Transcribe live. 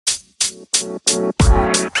Good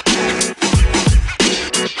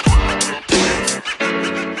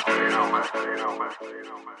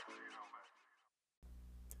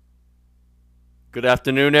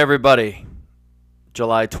afternoon, everybody.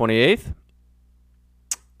 July 28th.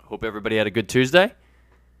 Hope everybody had a good Tuesday.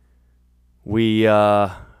 We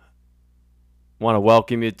want to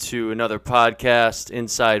welcome you to another podcast,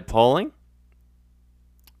 Inside Polling.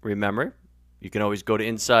 Remember, you can always go to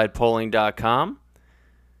insidepolling.com.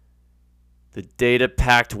 The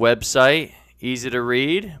data-packed website, easy to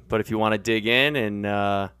read, but if you want to dig in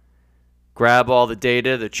and grab all the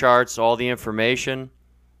data, the charts, all the information,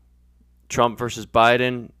 Trump versus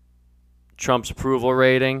Biden, Trump's approval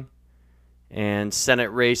rating, and Senate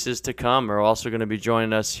races to come are also going to be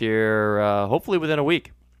joining us here hopefully within a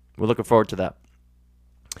week. We're looking forward to that.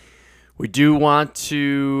 We do want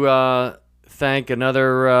to thank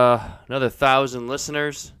another 1,000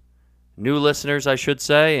 listeners, new listeners, I should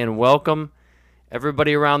say, and welcome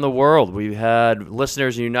everybody around the world. We've had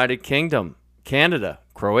listeners in the United Kingdom, Canada,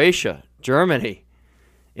 Croatia, Germany,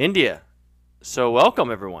 India. So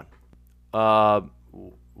welcome, everyone. Why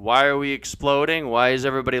are we exploding? Why is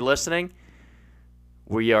everybody listening?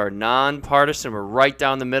 We are nonpartisan. We're right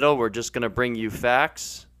down the middle. We're just going to bring you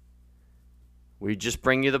facts. We just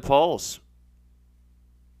bring you the polls.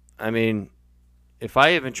 I mean, if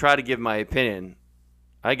I even try to give my opinion,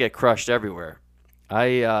 I get crushed everywhere.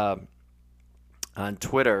 On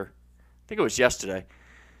Twitter, I think it was yesterday,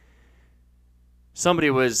 somebody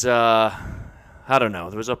was, I don't know,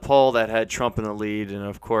 there was a poll that had Trump in the lead, and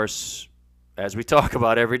of course, as we talk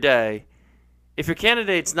about every day, if your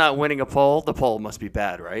candidate's not winning a poll, the poll must be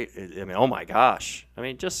bad, right? I mean, oh my gosh. I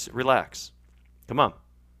mean, just relax. Come on.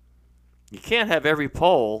 You can't have every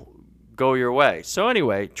poll go your way. So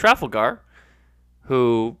anyway, Trafalgar,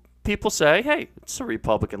 who people say, hey, it's a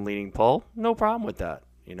Republican-leaning poll. No problem with that,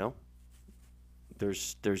 you know.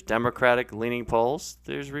 There's Democratic-leaning polls.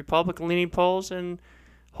 There's Republican-leaning polls, and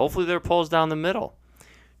hopefully there are polls down the middle.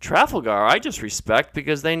 Trafalgar, I just respect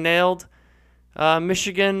because they nailed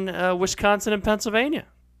Michigan, Wisconsin, and Pennsylvania.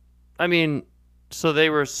 I mean, so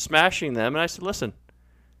they were smashing them, and I said, listen,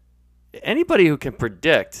 anybody who can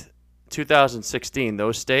predict 2016,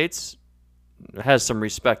 those states, has some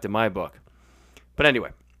respect in my book. But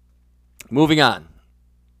anyway, moving on.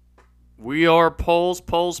 We are polls,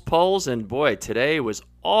 and boy, today was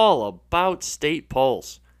all about state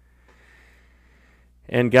polls.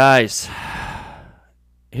 And guys,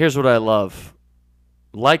 here's what I love.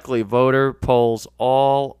 Likely voter polls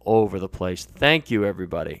all over the place. Thank you,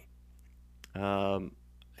 everybody. Am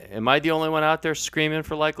I the only one out there screaming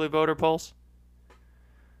for likely voter polls?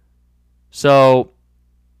 So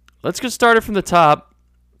let's get started from the top.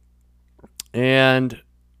 And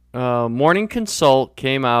Morning Consult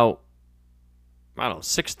came out,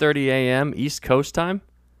 6:30 a.m. East Coast time,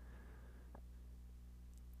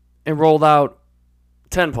 and rolled out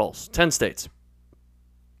 10 polls, 10 states.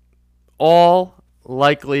 All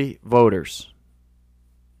likely voters.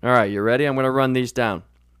 All right, you ready? I'm going to run these down.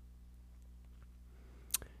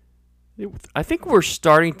 I think we're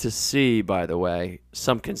starting to see, by the way,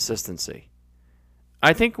 some consistency.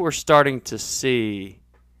 I think we're starting to see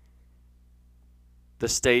the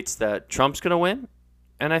states that Trump's going to win,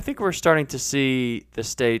 and I think we're starting to see the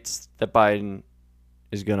states that Biden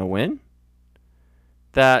is going to win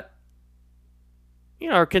that,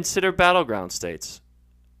 are considered battleground states.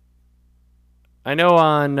 I know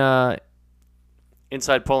on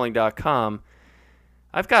InsidePolling.com,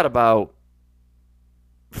 I've got about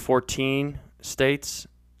 14 states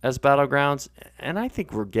as battlegrounds, and I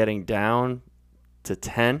think we're getting down to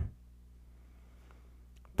 10.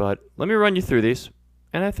 But let me run you through these,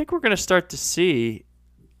 and I think we're going to start to see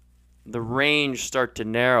the range start to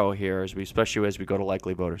narrow here, especially as we go to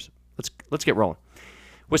likely voters. Let's get rolling.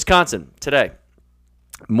 Wisconsin today,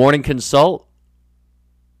 Morning Consult.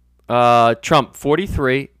 Trump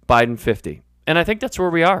 43, Biden 50. And I think that's where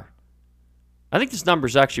we are. I think this number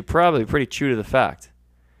is actually probably pretty true to the fact.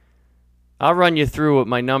 I'll run you through what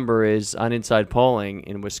my number is on Inside Polling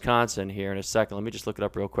in Wisconsin here in a second. Let me just look it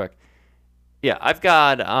up real quick. Yeah, I've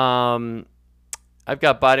got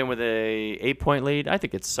Biden with a 8-point lead. I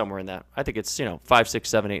think it's somewhere in that. I think it's 5, 6,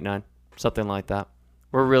 7, 8, 9, something like that.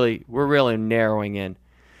 We're really narrowing in.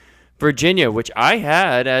 Virginia, which I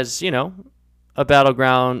had as a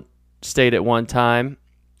battleground state at one time.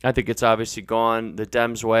 I think it's obviously gone the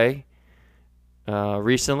Dems' way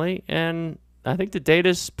recently, and I think the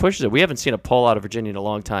data pushes it. We haven't seen a poll out of Virginia in a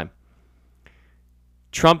long time.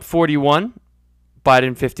 Trump 41,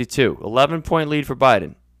 Biden 52. 11-point lead for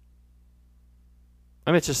Biden.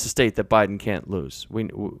 I mean, it's just a state that Biden can't lose.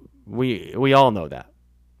 We all know that.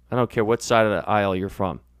 I don't care what side of the aisle you're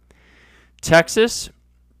from. Texas,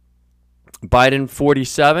 Biden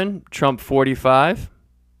 47, Trump 45.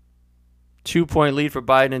 2-point lead for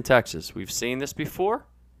Biden in Texas. We've seen this before.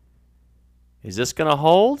 Is this going to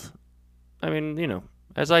hold? I mean,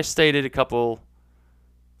 as I stated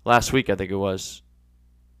last week, I think it was,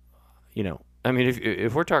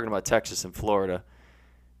 if we're talking about Texas and Florida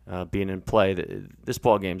being in play, this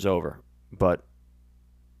ball game's over. But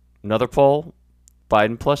another poll,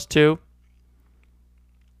 Biden +2.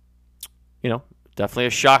 Definitely a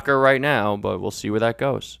shocker right now, but we'll see where that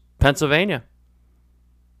goes. Pennsylvania.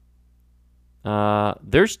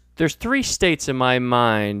 There's 3 states in my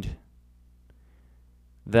mind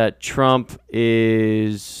that Trump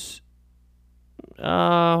is,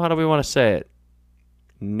 how do we want to say it?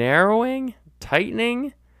 Narrowing,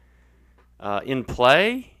 tightening, in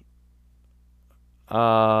play.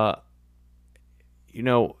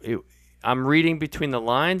 I'm reading between the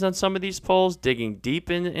lines on some of these polls, digging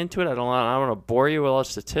deep into it. I don't want to bore you with all the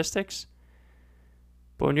statistics.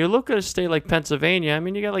 But when you look at a state like Pennsylvania,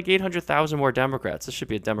 you got like 800,000 more Democrats. This should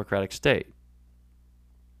be a Democratic state.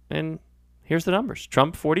 And here's the numbers.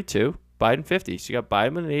 Trump 42, Biden 50. So you got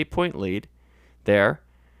Biden with an 8-point lead there.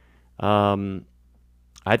 I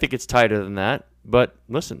think it's tighter than that. But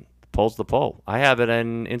listen, the poll's the poll. I have it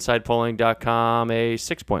in InsidePolling.com a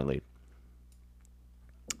 6-point lead.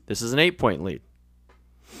 This is an 8-point lead.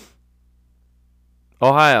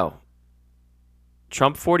 Ohio,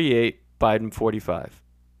 Trump 48, Biden 45.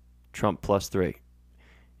 Trump +3. And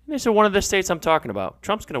these are one of the states I'm talking about.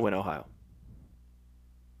 Trump's going to win Ohio.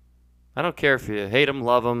 I don't care if you hate him,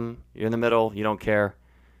 love him, you're in the middle, you don't care.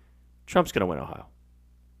 Trump's going to win Ohio.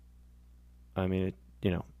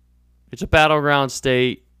 It's a battleground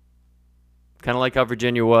state, kind of like how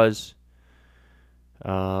Virginia was.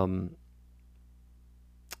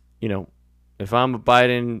 If I'm a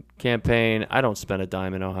Biden campaign, I don't spend a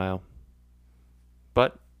dime in Ohio.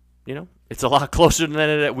 But, it's a lot closer than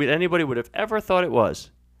anybody would have ever thought it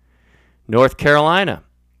was. North Carolina,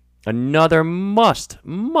 another must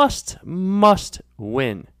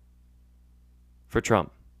win for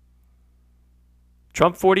Trump.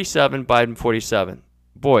 Trump 47, Biden 47.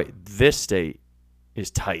 Boy, this state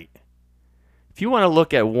is tight. If you want to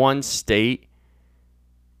look at one state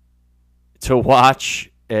to watch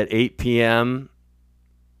at 8 p.m.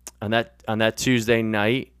 on that Tuesday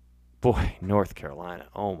night, boy, North Carolina.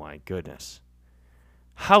 Oh my goodness.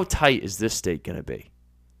 How tight is this state going to be?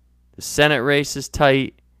 The Senate race is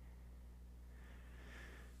tight.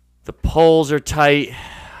 The polls are tight.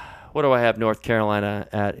 What do I have North Carolina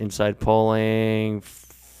at inside polling?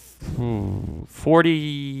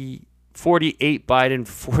 48 Biden,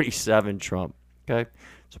 47 Trump. Okay.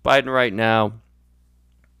 So Biden right now,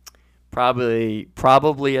 probably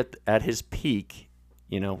at his peak,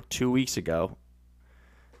 2 weeks ago,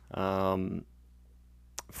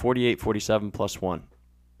 48, 47 +1.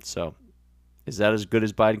 So is that as good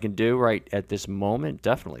as Biden can do right at this moment?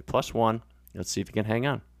 Definitely. +1. Let's see if he can hang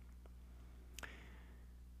on.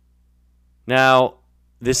 Now,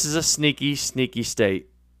 this is a sneaky state.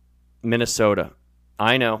 Minnesota.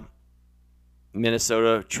 I know.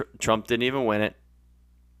 Minnesota, Trump didn't even win it.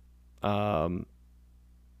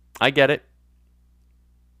 I get it.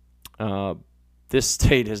 This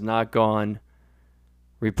state has not gone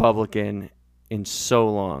Republican in so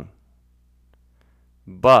long.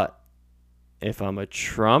 But if I'm a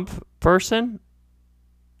Trump person,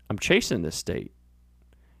 I'm chasing this state.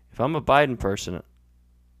 If I'm a Biden person,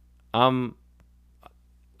 I'm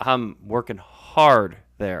working hard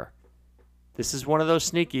there. This is one of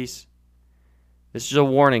those sneakies. This is a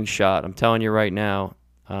warning shot. I'm telling you right now.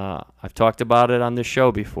 I've talked about it on this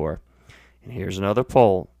show before. And here's another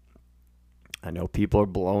poll. I know people are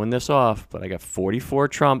blowing this off, but I got 44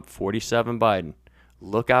 Trump, 47 Biden.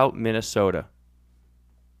 Look out, Minnesota.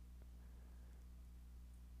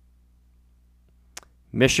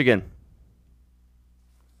 Michigan.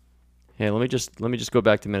 Hey, let me just go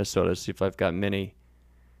back to Minnesota, see if I've got many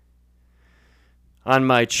on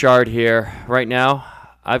my chart here. Right now,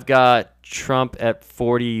 I've got Trump at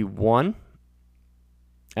 41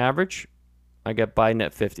 average. I got Biden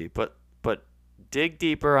at 50. But dig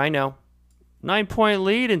deeper, I know. 9-point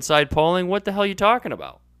lead inside polling. What the hell are you talking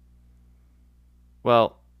about?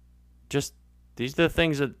 Well, just these are the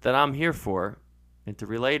things that I'm here for and to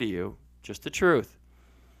relay to you. Just the truth.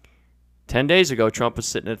 10 days ago, Trump was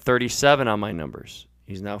sitting at 37 on my numbers.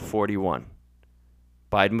 He's now 41.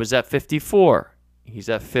 Biden was at 54. He's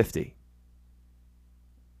at 50.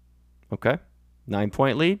 Okay?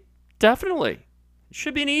 9-point lead? Definitely. It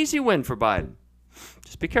should be an easy win for Biden.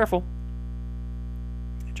 Just be careful.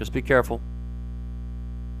 Just be careful.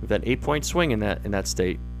 We've had 8-point swing in that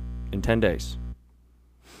state in 10 days.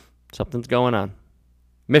 Something's going on.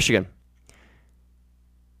 Michigan.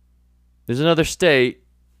 There's another state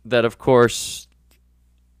that, of course,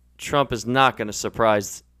 Trump is not going to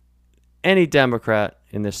surprise any Democrat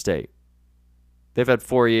in this state. They've had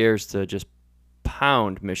 4 years to just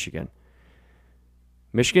pound Michigan.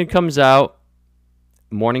 Michigan comes out.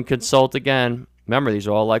 Morning Consult again. Remember, these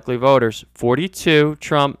are all likely voters. 42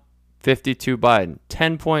 Trump, 52 Biden.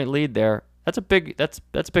 10-point lead there. That's a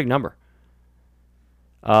big number.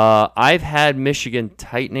 I've had Michigan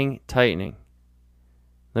tightening.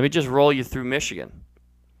 Let me just roll you through Michigan.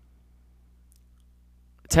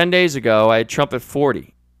 10 days ago, I had Trump at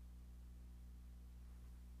 40.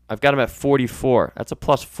 I've got him at 44. That's a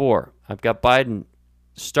 +4. I've got Biden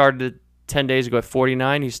started 10 days ago at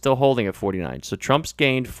 49. He's still holding at 49. So Trump's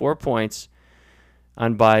gained 4 points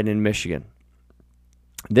on Biden in Michigan.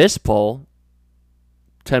 This poll,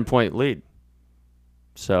 10-point lead.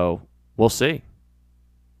 So we'll see.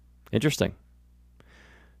 Interesting.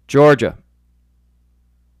 Georgia.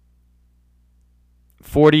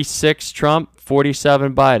 46 Trump,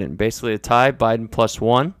 47 Biden. Basically a tie. Biden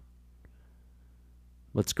 +1.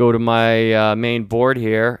 Let's go to my main board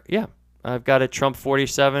here. Yeah, I've got a Trump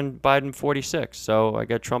 47, Biden 46. So I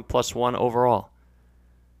got Trump +1 overall.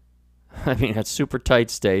 I mean, that's super tight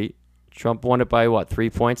state. Trump won it by what, 3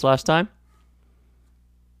 points last time?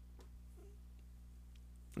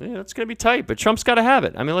 Yeah, it's going to be tight, but Trump's got to have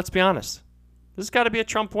it. I mean, let's be honest. This has got to be a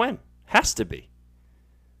Trump win. Has to be.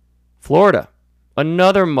 Florida,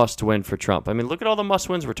 another must win for Trump. I mean, look at all the must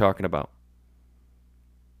wins we're talking about.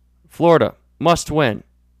 Florida, must win.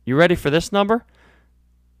 You ready for this number?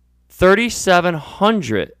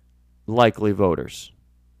 3,700 likely voters.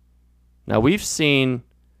 Now, we've seen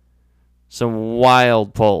some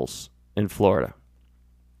wild polls in Florida.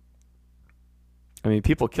 I mean,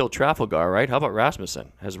 people kill Trafalgar, right? How about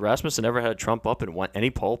Rasmussen? Has Rasmussen ever had Trump up in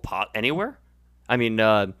any poll anywhere? I mean,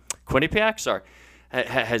 Quinnipiac, sorry.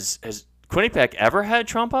 Has Quinnipiac ever had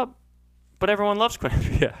Trump up? But everyone loves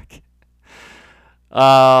Quinnipiac.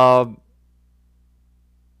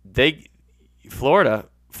 Florida,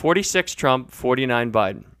 46 Trump, 49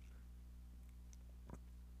 Biden.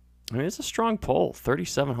 I mean, it's a strong poll.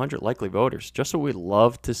 3,700 likely voters. Just what we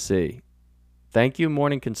love to see. Thank you,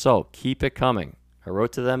 Morning Consult. Keep it coming. I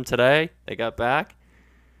wrote to them today. They got back.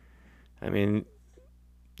 I mean,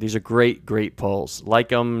 these are great, great polls. Like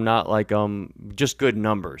them, not like them. Just good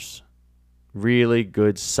numbers. Really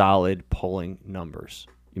good, solid polling numbers.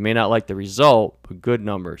 You may not like the result, but good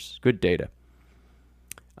numbers. Good data.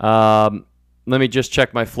 Let me just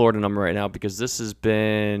check my Florida number right now because this has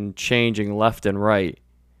been changing left and right.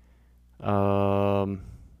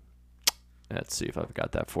 Let's see if I've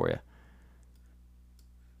got that for you.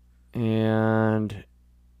 And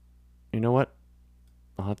you know what?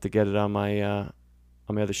 I'll have to get it on my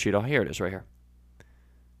other sheet. Oh, here it is right here.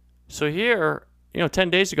 So here, 10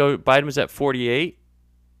 days ago, Biden was at 48.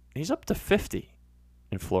 He's up to 50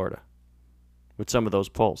 in Florida with some of those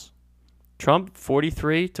polls. Trump,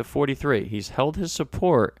 43 to 43. He's held his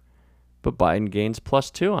support, but Biden gains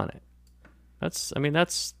 +2 on it.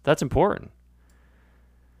 That's important.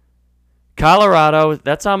 Colorado,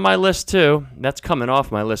 that's on my list too. That's coming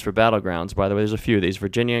off my list for battlegrounds, by the way. There's a few of these,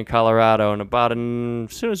 Virginia and Colorado, and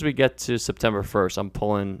as soon as we get to September 1st,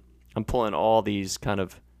 I'm pulling all these kind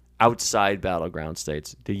of outside battleground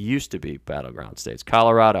states. They used to be battleground states.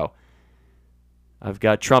 Colorado, I've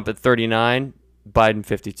got Trump at 39, Biden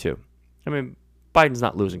 52. I mean, Biden's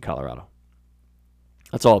not losing Colorado.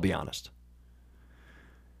 Let's all be honest.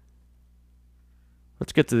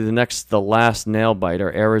 Let's get to the last nail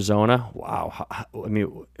biter, Arizona. Wow. I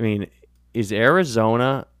mean, is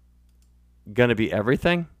Arizona going to be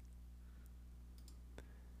everything?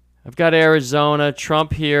 I've got Arizona,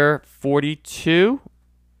 Trump here, 42,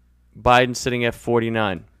 Biden sitting at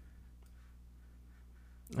 49.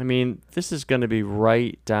 I mean, this is going to be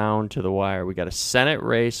right down to the wire. We got a Senate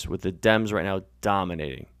race with the Dems right now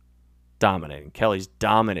dominating. Kelly's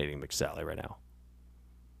dominating McSally right now.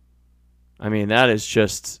 I mean, that is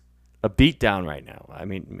just a beatdown right now. I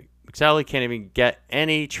mean, McSally can't even get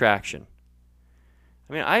any traction.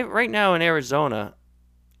 I mean, right now in Arizona,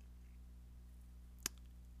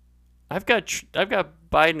 I've got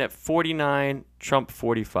Biden at 49, Trump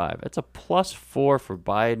 45. That's a +4 for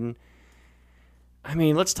Biden. I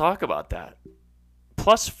mean, let's talk about that.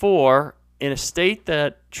 +4 in a state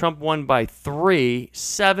that Trump won by 3,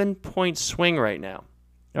 7-point swing right now.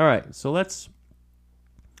 All right, so let's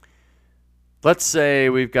say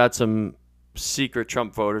we've got some secret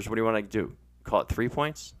Trump voters. What do you want to do? Call it 3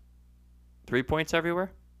 points? 3 points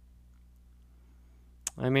everywhere?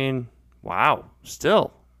 I mean, wow.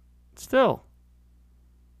 Still.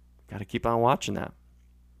 Got to keep on watching that.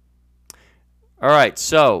 All right,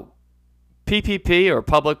 so PPP, or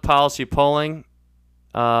public policy polling,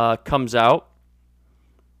 comes out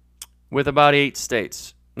with about 8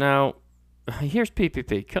 states. Now, here's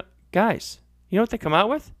PPP. Guys, you know what they come out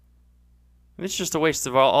with? It's just a waste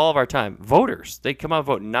of all of our time. Voters. They come out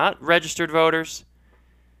vote. Not registered voters,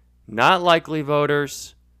 not likely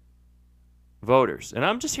voters, voters. And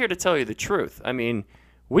I'm just here to tell you the truth. I mean,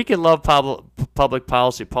 we can love public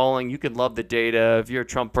policy polling. You can love the data. If you're a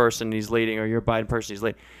Trump person, he's leading, or you're a Biden person, he's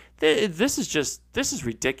leading. This is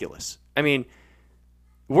ridiculous. I mean,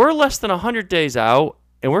 we're less than 100 days out,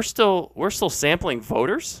 and we're still sampling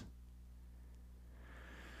voters.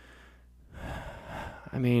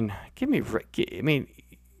 I mean, give me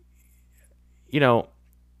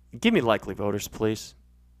likely voters, please.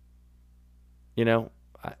 I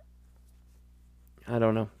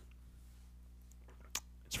don't know.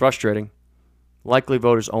 It's frustrating. Likely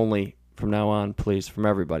voters only from now on, please, from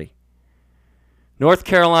everybody. North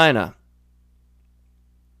Carolina.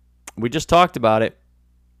 We just talked about it.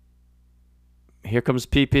 Here comes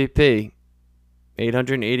PPP.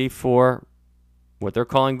 884, what they're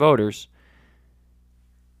calling voters.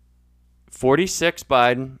 46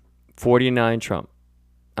 Biden, 49 Trump.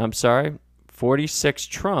 I'm sorry, 46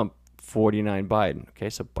 Trump, 49 Biden. Okay,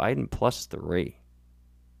 so Biden plus 3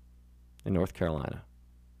 in North Carolina.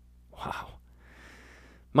 Wow.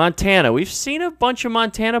 Montana. We've seen a bunch of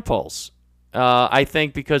Montana polls. I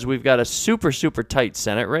think because we've got a super, super tight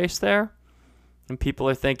Senate race there. And people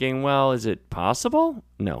are thinking, well, is it possible?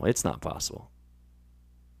 No, it's not possible.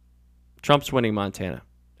 Trump's winning Montana,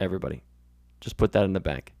 everybody. Just put that in the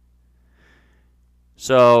bank.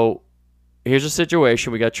 So here's a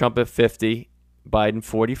situation. We got Trump at 50, Biden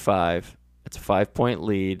 45. It's a 5-point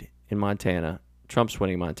lead in Montana. Trump's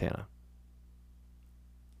winning Montana.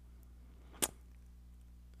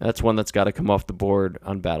 That's one that's got to come off the board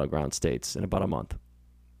on battleground states in about a month.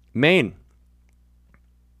 Maine.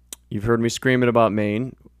 You've heard me screaming about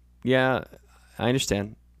Maine. Yeah, I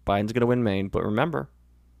understand. Biden's going to win Maine. But remember,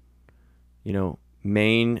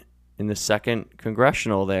 Maine in the 2nd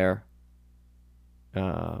congressional there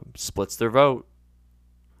splits their vote.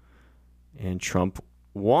 And Trump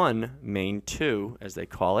won Maine 2, as they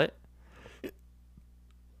call it.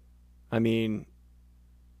 I mean,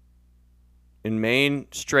 in Maine,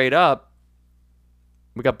 straight up,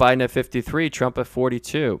 we got Biden at 53, Trump at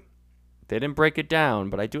 42. They didn't break it down,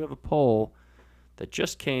 but I do have a poll that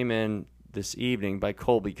just came in this evening by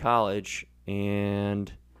Colby College,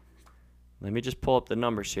 and let me just pull up the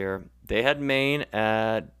numbers here. They had Maine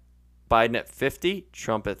at Biden at 50,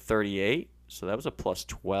 Trump at 38, so that was a plus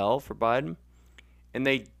 12 for Biden. And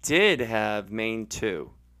they did have Maine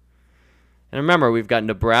 2. And remember, we've got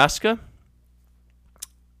Nebraska,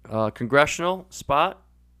 congressional spot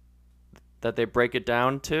that they break it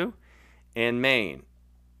down to, and Maine.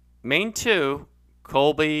 Maine 2,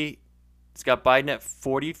 Colby, it's got Biden at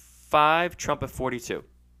 45, Trump at 42.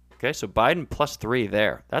 Okay, so Biden plus 3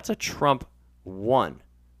 there. That's a Trump 1.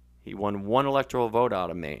 He won 1 electoral vote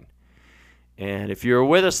out of Maine. And if you were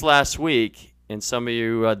with us last week, and some of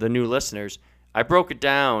you, the new listeners, I broke it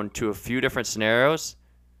down to a few different scenarios.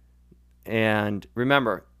 And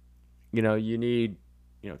remember, you need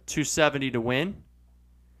 270 to win.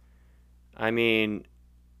 I mean,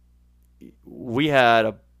 we had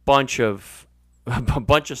a bunch of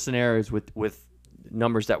scenarios with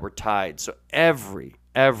numbers that were tied. So every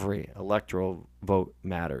electoral vote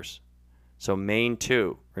matters. So Maine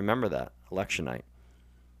 2, remember that, election night.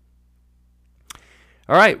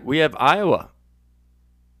 All right, we have Iowa.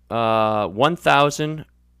 1,000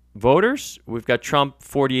 voters. We've got Trump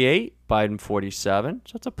 48, Biden 47.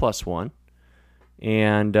 So that's a plus 1.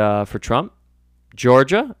 And for Trump,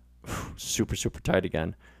 Georgia, super, super tight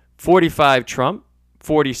again. 45 Trump,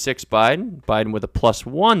 46 Biden. Biden with a plus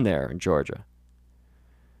 1 there in Georgia.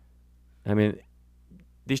 I mean,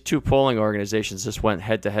 these two polling organizations just went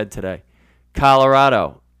head-to-head today.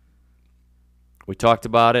 Colorado, we talked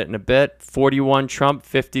about it in a bit. 41 Trump,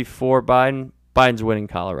 54 Biden. Biden's winning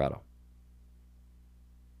Colorado.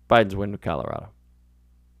 Biden's winning Colorado.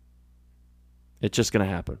 It's just going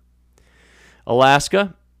to happen.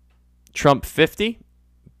 Alaska, Trump 50,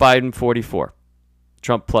 Biden 44.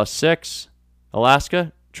 Trump plus 6.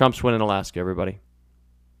 Alaska, Trump's winning Alaska, everybody.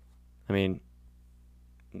 I mean,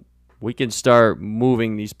 we can start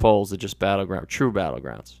moving these polls to just true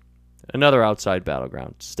battlegrounds. Another outside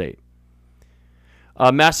battleground state.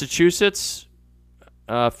 Massachusetts,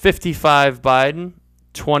 55 Biden,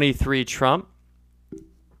 23 Trump.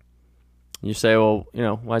 You say, well,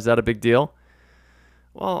 why is that a big deal?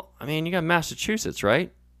 Well, I mean, you got Massachusetts,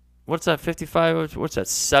 right? What's that, 55? What's that,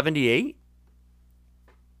 78?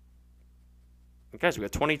 Guys, we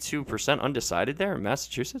got 22% undecided there in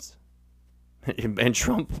Massachusetts? And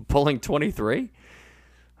Trump pulling 23?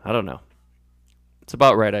 I don't know. It's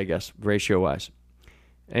about right, I guess, ratio-wise.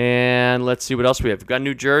 And let's see what else we have. We've got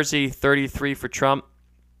New Jersey, 33 for Trump,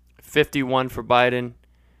 51 for Biden.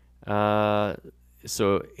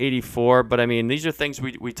 So 84. But, I mean, these are things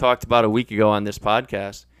we talked about a week ago on this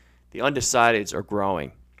podcast. The undecideds are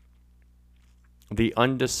growing. The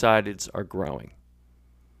undecideds are growing.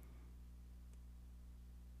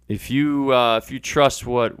 If you trust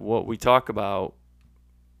what we talk about,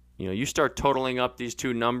 you start totaling up these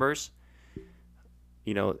two numbers,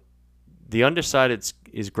 the undecided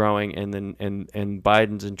is growing, and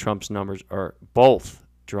Biden's and Trump's numbers are both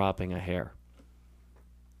dropping a hair.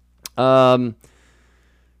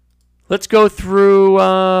 Let's go through.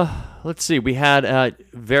 Let's see. We had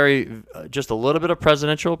just a little bit of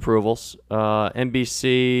presidential approvals.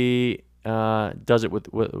 NBC does it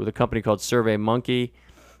with a company called SurveyMonkey.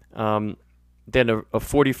 They had a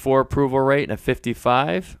 44 approval rate and a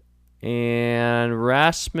 55, and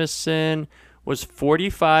Rasmussen was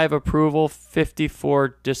 45 approval,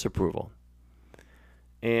 54 disapproval.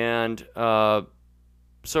 And so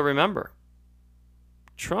remember,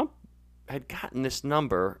 Trump had gotten this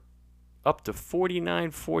number up to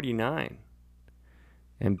 49-49,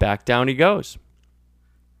 and back down he goes.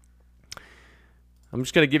 I'm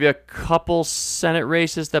just going to give you a couple Senate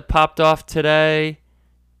races that popped off today.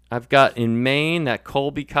 I've got in Maine that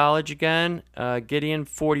Colby College again. Gideon,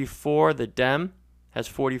 44. The Dem has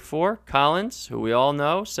 44. Collins, who we all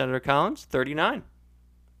know, Senator Collins, 39.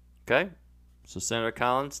 Okay, so Senator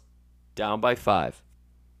Collins down by 5.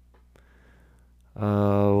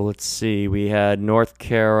 Let's see. We had North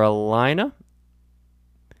Carolina.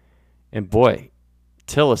 And boy,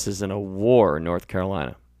 Tillis is in a war in North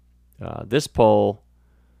Carolina. This poll,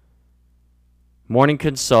 Morning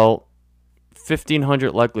Consult,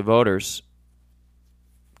 1,500 likely voters.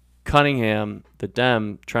 Cunningham, the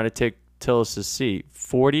Dem, trying to take Tillis' seat,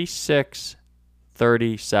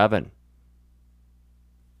 46-37.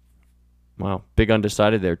 Wow, big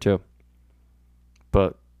undecided there too.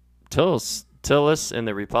 But Tillis and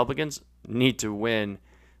the Republicans need to win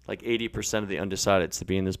like 80% of the undecideds to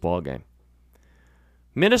be in this ball game.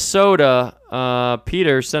 Minnesota,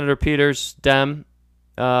 Senator Peters, Dem,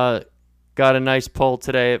 got a nice poll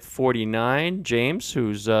today at 49. James,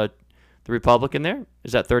 who's the Republican there,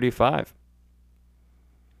 is at 35.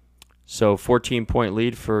 So 14-point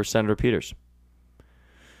lead for Senator Peters.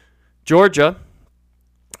 Georgia,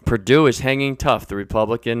 Perdue is hanging tough. The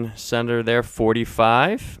Republican senator there,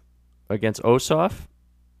 45 against Ossoff,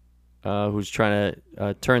 who's trying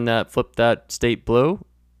to flip that state blue.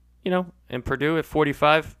 And Perdue at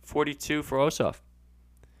 45, 42 for Ossoff.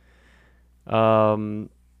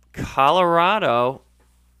 Colorado,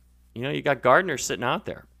 you got Gardner sitting out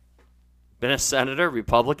there. Been a senator,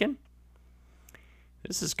 Republican.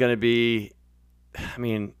 This is going to be,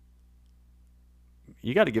 you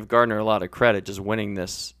got to give Gardner a lot of credit just winning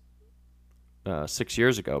this 6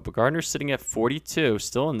 years ago. But Gardner's sitting at 42,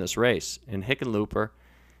 still in this race. And Hickenlooper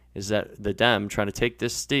is at the Dem trying to take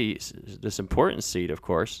this important seat, of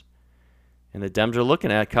course. And the Dems are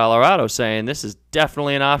looking at Colorado saying this is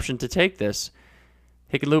definitely an option to take this.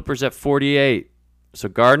 Hickenlooper's at 48. So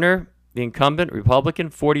Gardner, the incumbent, Republican,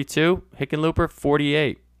 42. Hickenlooper,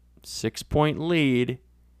 48. 6-point lead.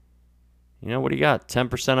 What do you got?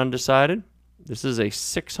 10% undecided? This is a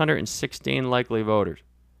 616 likely voters.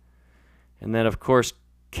 And then, of course,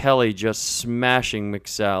 Kelly just smashing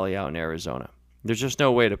McSally out in Arizona. There's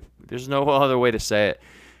no other way to say it.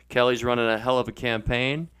 Kelly's running a hell of a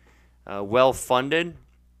campaign. Well-funded,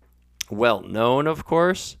 well-known, of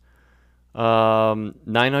course.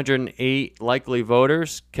 908 likely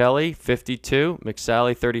voters. Kelly, 52.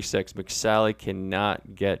 McSally, 36. McSally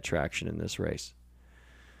cannot get traction in this race.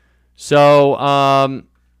 So,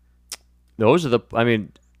 those are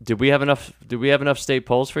did we have enough state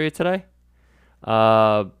polls for you today?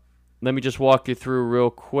 Let me just walk you through real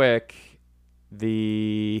quick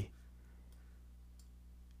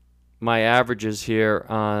my averages here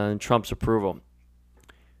on Trump's approval.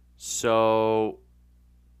 So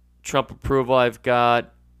Trump approval I've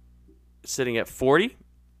got sitting at 40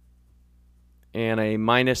 and a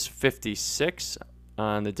minus 56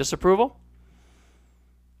 on the disapproval.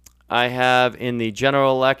 I have in the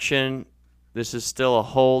general election, this is still a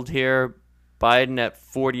hold here, Biden at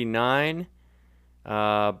 49,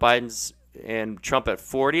 Biden's and Trump at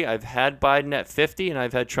 40. I've had Biden at 50 and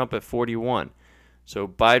I've had Trump at 41. So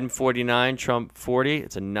Biden 49, Trump 40.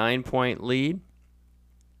 It's a 9-point lead.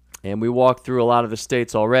 And we walked through a lot of the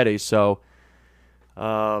states already. So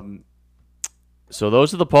those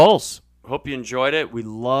are the polls. Hope you enjoyed it. We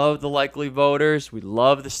love the likely voters. We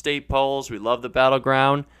love the state polls. We love the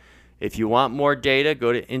battleground. If you want more data,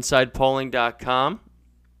 go to insidepolling.com.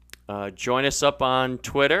 Join us up on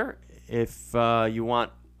Twitter if you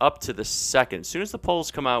want up to the second. As soon as the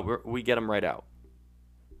polls come out, we get them right out.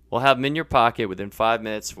 We'll have them in your pocket within 5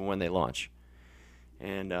 minutes from when they launch.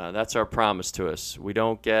 And that's our promise to us. We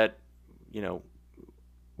don't get,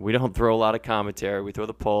 we don't throw a lot of commentary. We throw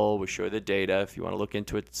the poll. We show you the data. If you want to look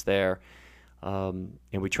into it, it's there. And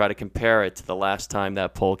we try to compare it to the last time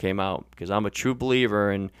that poll came out, because I'm a true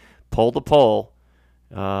believer in poll to poll.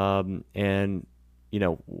 And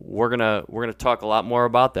we're gonna talk a lot more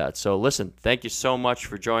about that. So listen, thank you so much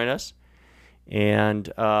for joining us.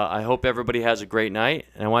 And I hope everybody has a great night.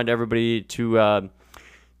 And I want everybody to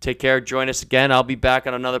take care. Join us again. I'll be back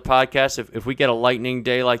on another podcast. If we get a lightning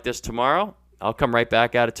day like this tomorrow, I'll come right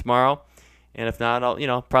back at it tomorrow. And if not,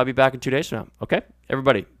 I'll probably be back in 2 days from now. Okay?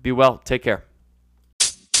 Everybody, be well. Take care.